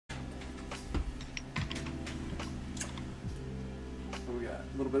What we got?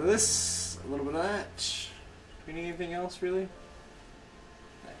 A little bit of this, a little bit of that. Do we need anything else, really?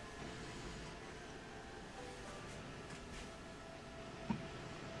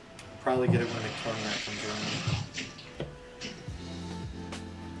 Probably get it when the cognac comes around.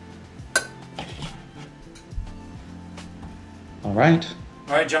 All right.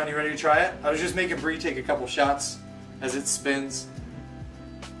 All right, John, you ready to try it? I was just making Bree take a couple shots as it spins.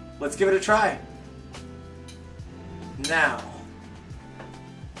 Let's give it a try. Now.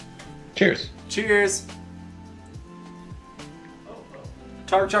 Cheers. Cheers.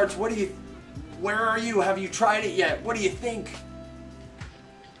 Tarts, what do you... Where are you? Have you tried it yet? What do you think?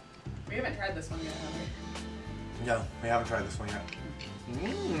 We haven't tried this one yet, have we? No, we haven't tried this one yet.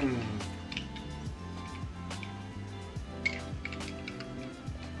 Mmm.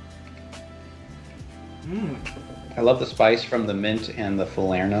 Mmm. I love the spice from the mint and the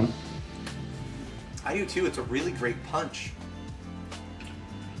falernum. I do too. It's a really great punch.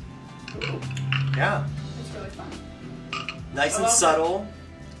 Yeah. It's really fun. Nice and subtle.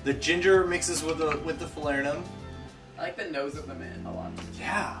 The ginger mixes with the falernum. I like the nose of the mint a lot.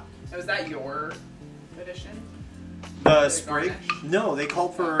 Yeah. So is that your addition? The sprig? No, they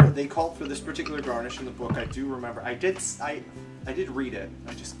called for this particular garnish in the book. I do remember. I did read it.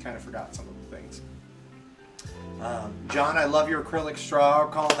 I just kind of forgot some of the things. John, I love your acrylic straw.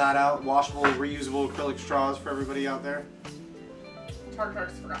 Calling that out. Washable, reusable acrylic straws for everybody out there.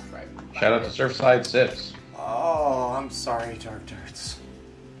 Tarts forgot to write. Shout out to Surfside Sips. Oh, I'm sorry, Tarts.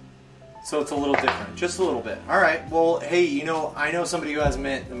 So it's a little different, just a little bit. All right. Well, hey, you know, I know somebody who has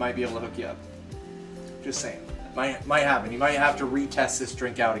mint that might be able to hook you up. Just saying. Might happen. You might have to retest this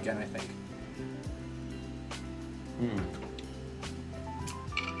drink out again, I think.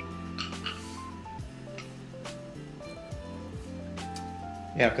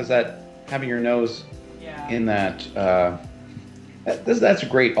 Yeah, because that having your nose Yeah. in that that's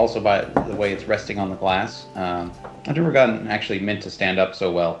great. Also by the way it's resting on the glass. I've never gotten actually mint to stand up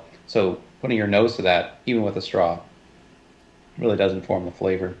so well. So putting your nose to that, even with a straw, really does inform the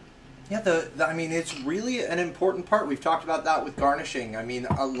flavor. Yeah, I mean, it's really an important part. We've talked about that with garnishing. I mean,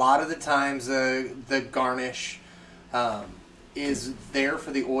 a lot of the times the garnish is there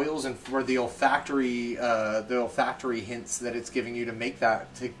for the oils and for the olfactory hints that it's giving you to make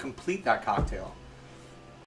that, to complete that cocktail.